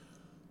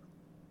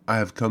I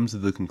have come to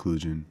the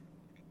conclusion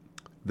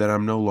that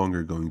I'm no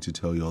longer going to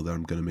tell y'all that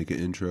I'm going to make an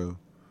intro.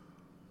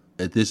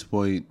 At this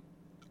point,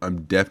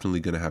 I'm definitely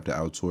going to have to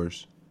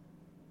outsource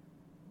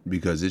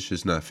because it's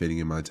just not fitting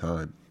in my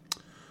time.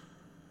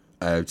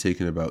 I have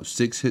taken about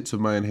 6 hits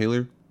of my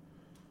inhaler.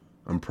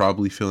 I'm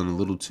probably feeling a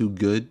little too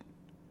good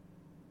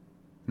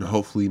and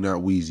hopefully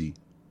not wheezy,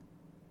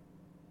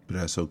 but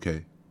that's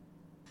okay.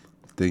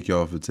 Thank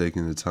y'all for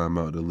taking the time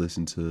out to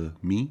listen to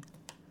me.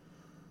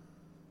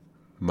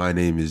 My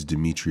name is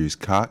Demetrius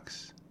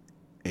Cox,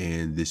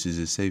 and this is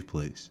A Safe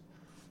Place.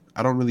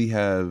 I don't really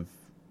have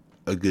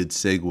a good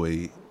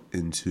segue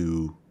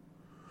into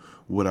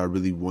what I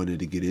really wanted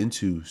to get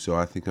into, so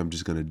I think I'm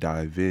just going to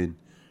dive in.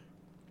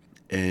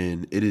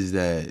 And it is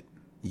that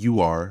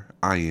you are,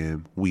 I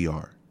am, we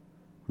are.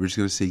 We're just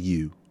going to say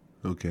you,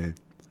 okay?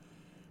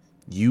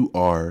 You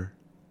are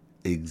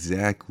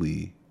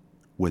exactly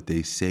what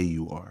they say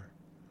you are,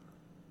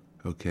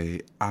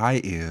 okay? I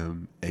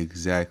am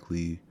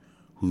exactly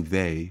who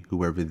they,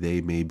 whoever they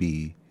may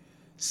be,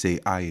 say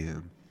I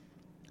am.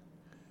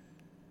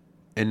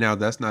 And now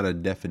that's not a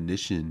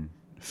definition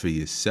for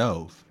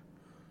yourself.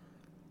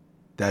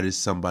 That is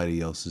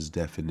somebody else's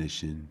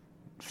definition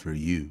for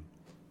you.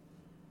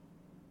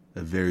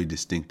 A very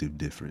distinctive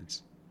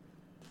difference.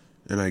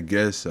 And I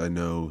guess I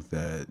know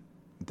that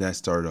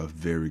started off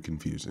very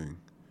confusing.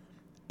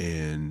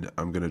 And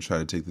I'm going to try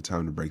to take the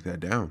time to break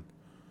that down.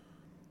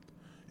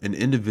 An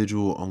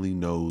individual only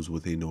knows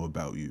what they know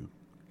about you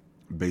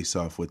based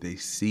off what they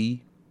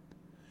see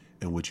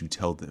and what you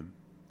tell them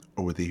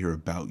or what they hear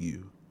about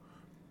you.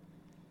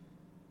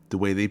 The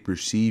way they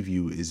perceive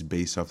you is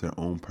based off their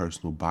own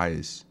personal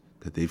bias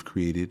that they've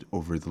created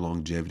over the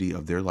longevity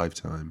of their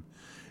lifetime.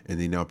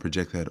 And they now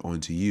project that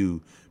onto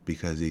you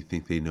because they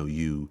think they know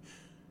you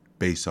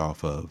based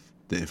off of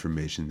the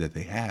information that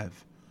they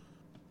have.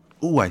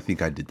 Ooh, I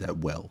think I did that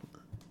well.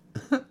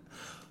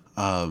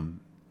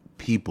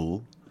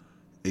 People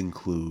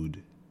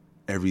include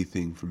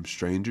everything from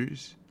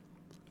strangers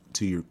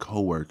to your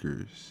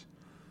coworkers,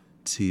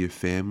 to your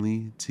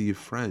family, to your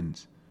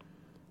friends.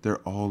 They're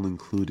all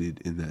included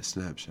in that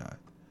snapshot.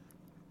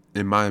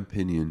 In my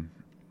opinion,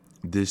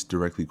 this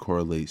directly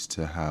correlates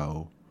to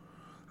how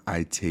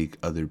I take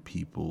other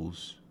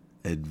people's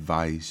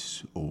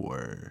advice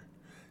or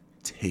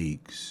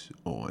takes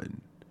on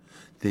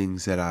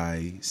things that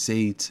I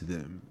say to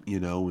them,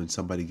 when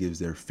somebody gives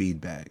their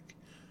feedback.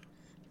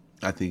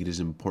 I think it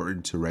is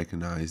important to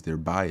recognize their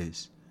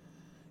bias,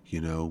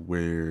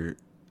 where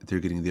they're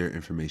getting their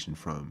information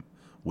from,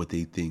 what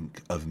they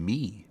think of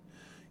me,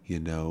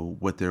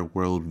 what their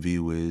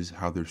worldview is,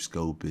 how their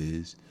scope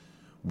is,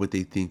 what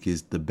they think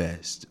is the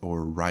best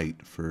or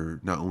right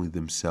for not only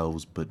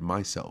themselves, but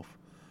myself.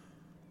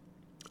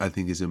 I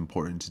think it's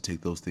important to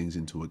take those things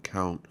into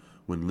account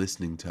when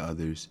listening to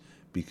others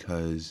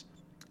because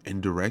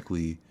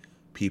indirectly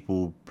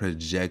people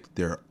project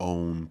their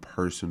own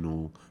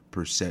personal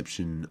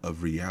perception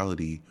of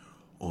reality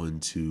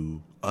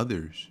onto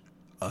others,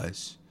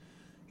 us,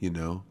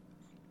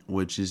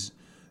 which is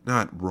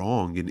not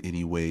wrong in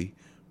any way,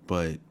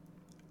 but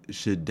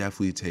should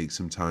definitely take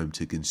some time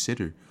to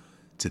consider,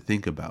 to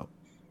think about.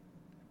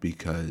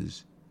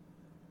 Because,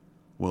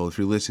 well, if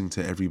you're listening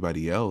to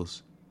everybody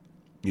else,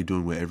 you're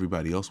doing what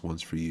everybody else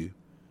wants for you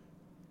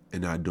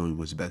and not doing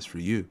what's best for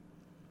you.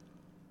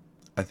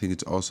 I think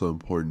it's also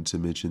important to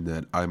mention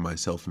that I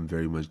myself am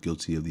very much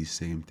guilty of these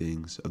same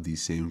things, of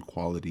these same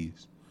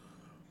qualities.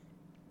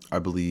 I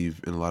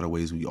believe in a lot of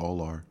ways we all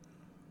are.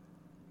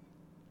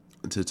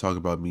 To talk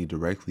about me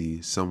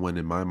directly, someone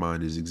in my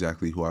mind is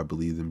exactly who I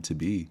believe them to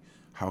be.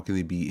 How can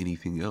they be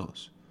anything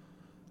else?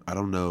 I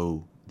don't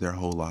know their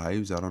whole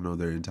lives. I don't know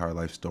their entire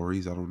life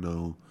stories. I don't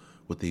know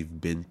what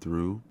they've been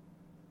through.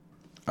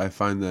 I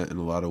find that in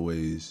a lot of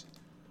ways,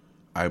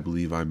 I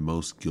believe I'm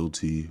most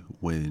guilty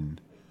when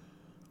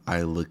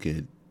I look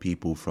at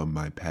people from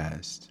my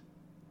past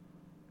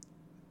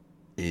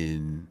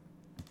in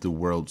the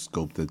world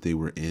scope that they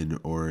were in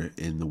or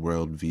in the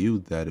world view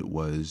that it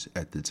was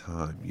at the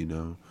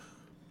time,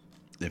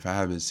 If I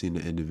haven't seen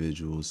an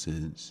individual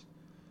since,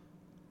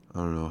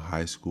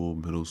 high school,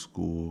 middle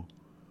school,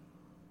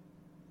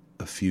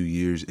 a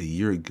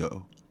year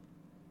ago,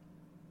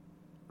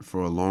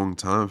 for a long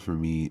time for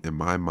me, in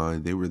my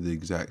mind, they were the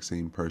exact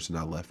same person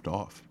I left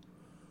off.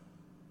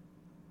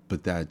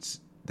 But that's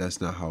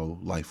not how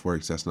life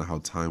works. That's not how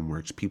time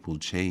works. People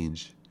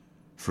change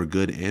for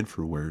good and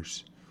for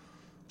worse.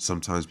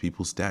 Sometimes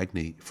people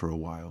stagnate for a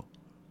while.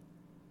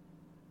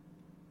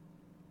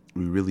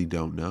 We really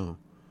don't know.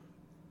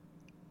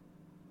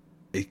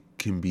 It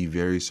can be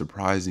very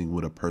surprising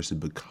what a person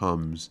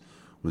becomes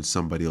when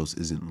somebody else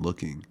isn't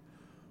looking.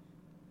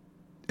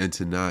 And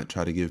to not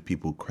try to give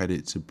people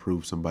credit to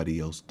prove somebody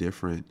else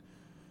different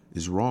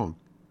is wrong.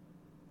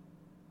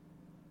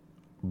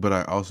 But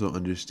I also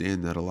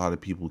understand that a lot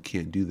of people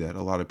can't do that.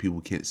 A lot of people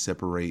can't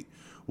separate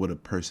what a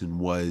person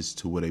was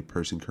to what a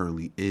person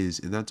currently is,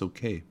 and that's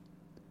okay.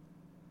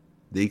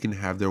 They can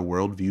have their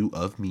worldview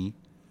of me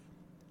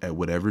at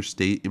whatever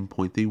state and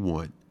point they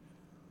want,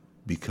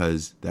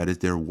 because that is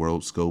their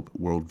world scope,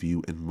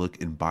 worldview, and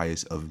look and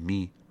bias of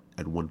me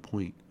at one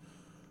point.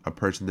 A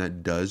person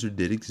that does or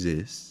did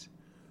exist,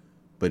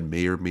 but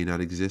may or may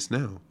not exist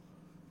now.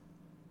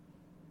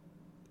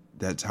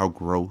 That's how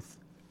growth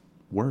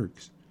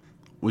works.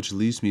 Which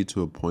leads me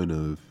to a point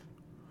of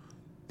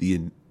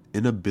the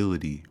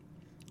inability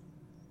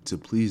to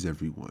please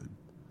everyone.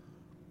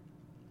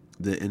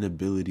 The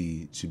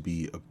inability to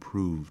be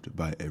approved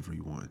by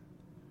everyone.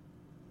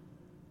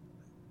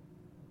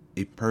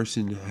 A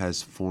person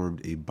has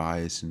formed a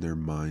bias in their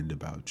mind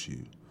about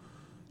you,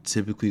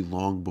 typically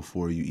long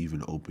before you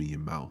even open your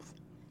mouth.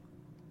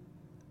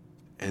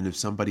 And if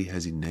somebody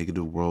has a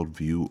negative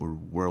worldview or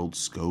world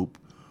scope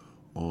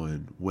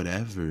on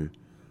whatever,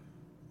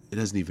 it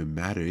doesn't even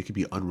matter. It could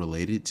be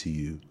unrelated to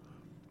you,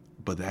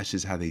 but that's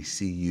just how they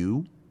see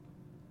you.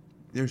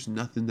 There's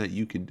nothing that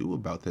you can do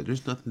about that.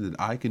 There's nothing that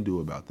I can do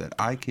about that.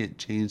 I can't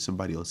change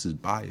somebody else's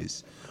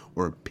bias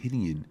or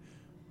opinion.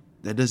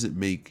 That doesn't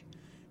make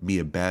me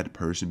a bad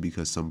person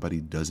because somebody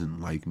doesn't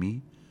like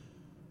me.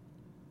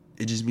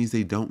 It just means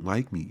they don't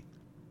like me.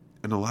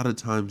 And a lot of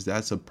times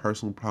that's a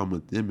personal problem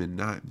with them and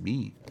not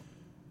me.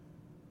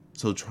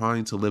 So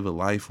trying to live a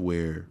life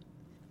where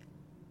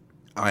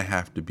I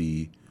have to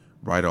be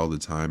right all the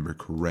time or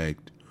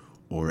correct,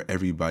 or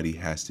everybody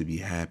has to be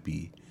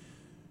happy,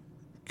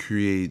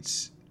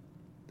 creates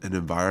an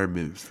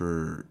environment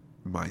for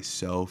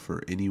myself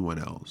or anyone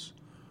else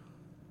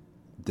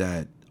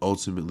that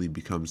ultimately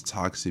becomes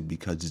toxic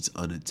because it's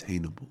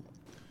unattainable.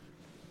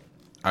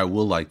 I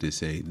will like to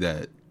say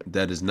that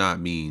that does not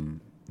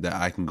mean that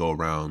I can go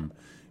around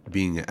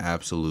being an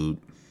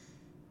absolute,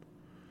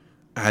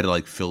 I had to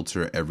like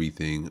filter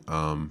everything,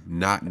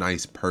 not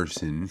nice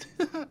person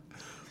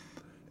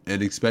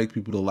and expect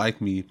people to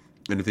like me.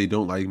 And if they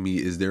don't like me,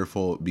 it's their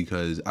fault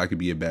because I could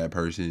be a bad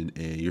person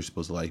and you're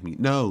supposed to like me.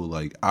 No,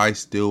 like I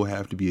still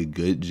have to be a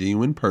good,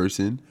 genuine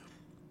person.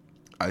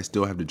 I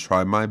still have to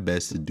try my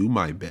best to do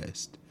my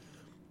best.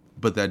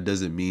 But that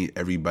doesn't mean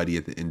everybody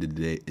at the end of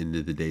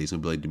the day is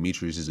gonna be like,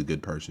 Demetrius is a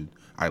good person.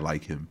 I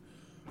like him.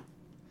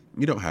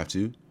 You don't have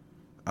to.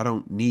 I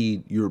don't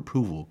need your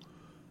approval.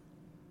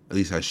 At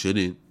least I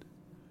shouldn't.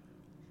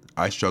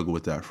 I struggled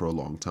with that for a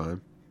long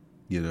time,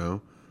 you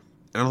know?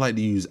 And I like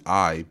to use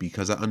I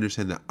because I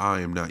understand that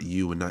I am not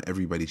you and not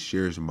everybody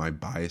shares my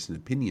bias and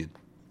opinion.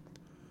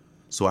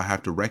 So I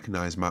have to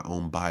recognize my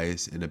own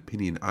bias and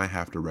opinion. I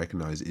have to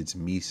recognize it's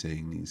me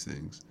saying these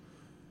things.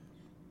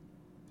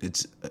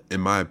 It's,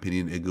 in my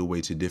opinion, a good way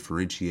to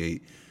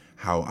differentiate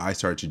how I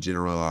start to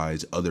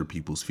generalize other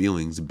people's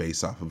feelings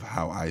based off of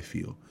how I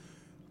feel,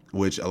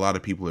 which a lot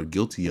of people are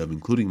guilty of,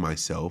 including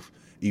myself.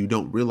 You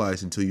don't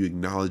realize until you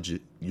acknowledge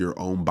your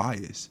own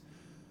bias.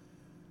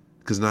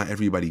 Because not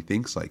everybody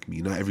thinks like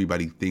me. Not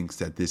everybody thinks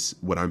that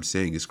what I'm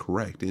saying is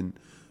correct. And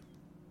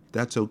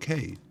that's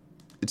okay.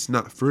 It's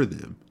not for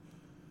them.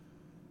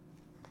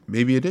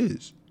 Maybe it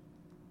is.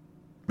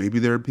 Maybe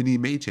their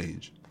opinion may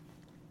change.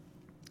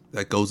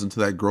 That goes into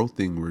that growth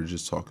thing we were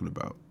just talking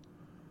about.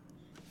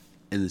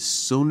 And the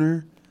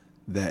sooner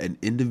that an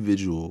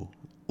individual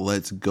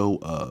lets go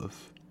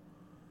of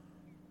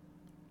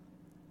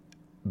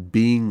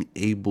being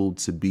able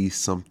to be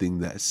something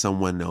that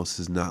someone else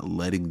is not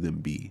letting them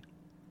be,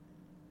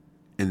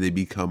 and they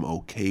become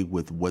okay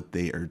with what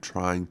they are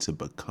trying to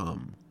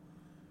become,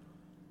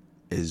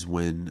 is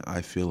when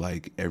I feel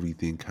like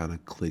everything kind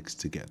of clicks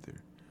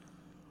together.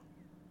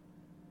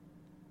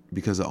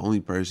 Because the only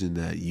person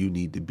that you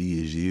need to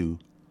be is you.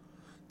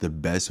 The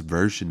best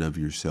version of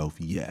yourself,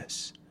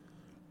 yes.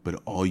 But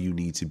all you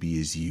need to be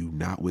is you,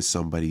 not what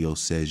somebody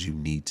else says you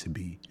need to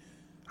be.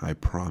 I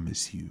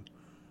promise you.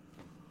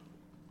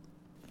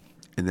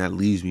 And that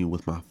leaves me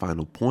with my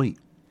final point.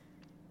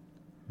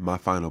 My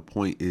final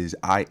point is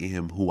I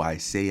am who I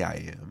say I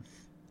am.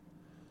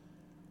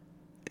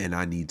 And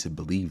I need to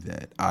believe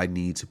that. I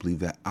need to believe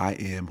that I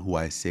am who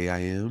I say I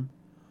am,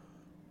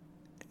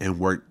 and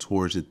work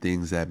towards the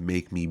things that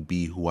make me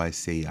be who I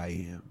say I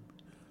am.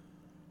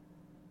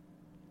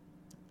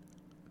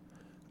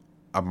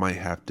 I might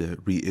have to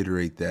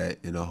reiterate that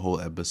in a whole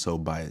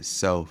episode by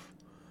itself.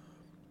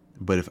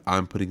 But if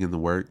I'm putting in the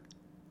work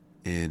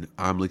and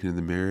I'm looking in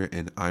the mirror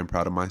and I'm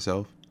proud of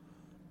myself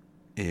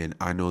and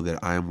I know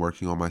that I am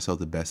working on myself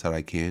the best that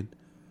I can,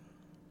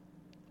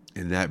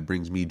 and that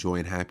brings me joy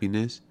and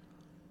happiness,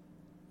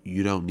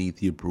 you don't need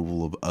the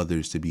approval of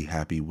others to be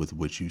happy with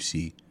what you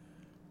see.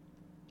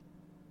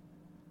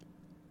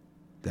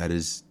 That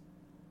is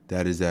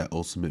that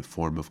ultimate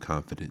form of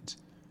confidence.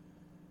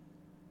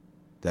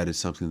 That is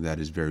something that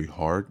is very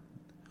hard.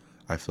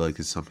 I feel like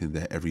it's something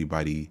that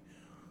everybody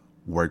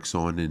works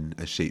on in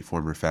a shape,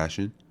 form, or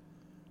fashion.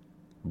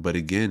 But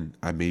again,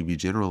 I may be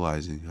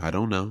generalizing. I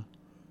don't know.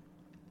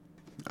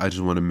 I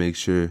just want to make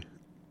sure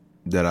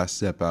that I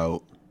step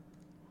out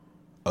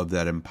of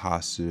that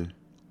imposter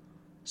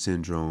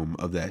syndrome,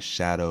 of that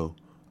shadow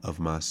of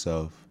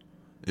myself,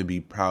 and be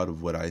proud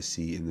of what I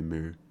see in the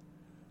mirror.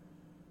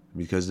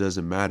 Because it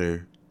doesn't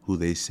matter who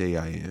they say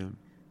I am.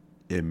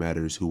 It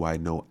matters who I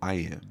know I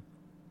am.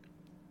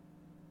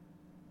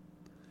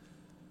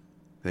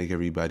 Thank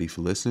everybody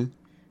for listening.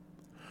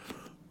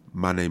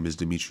 My name is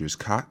Demetrius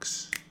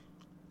Cox,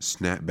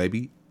 Snap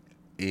Baby,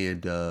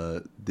 and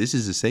this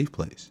is a safe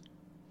place.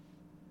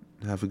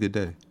 Have a good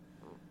day.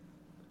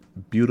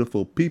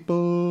 Beautiful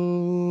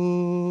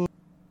people.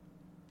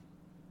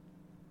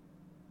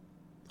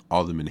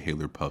 All them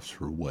inhaler puffs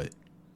for what?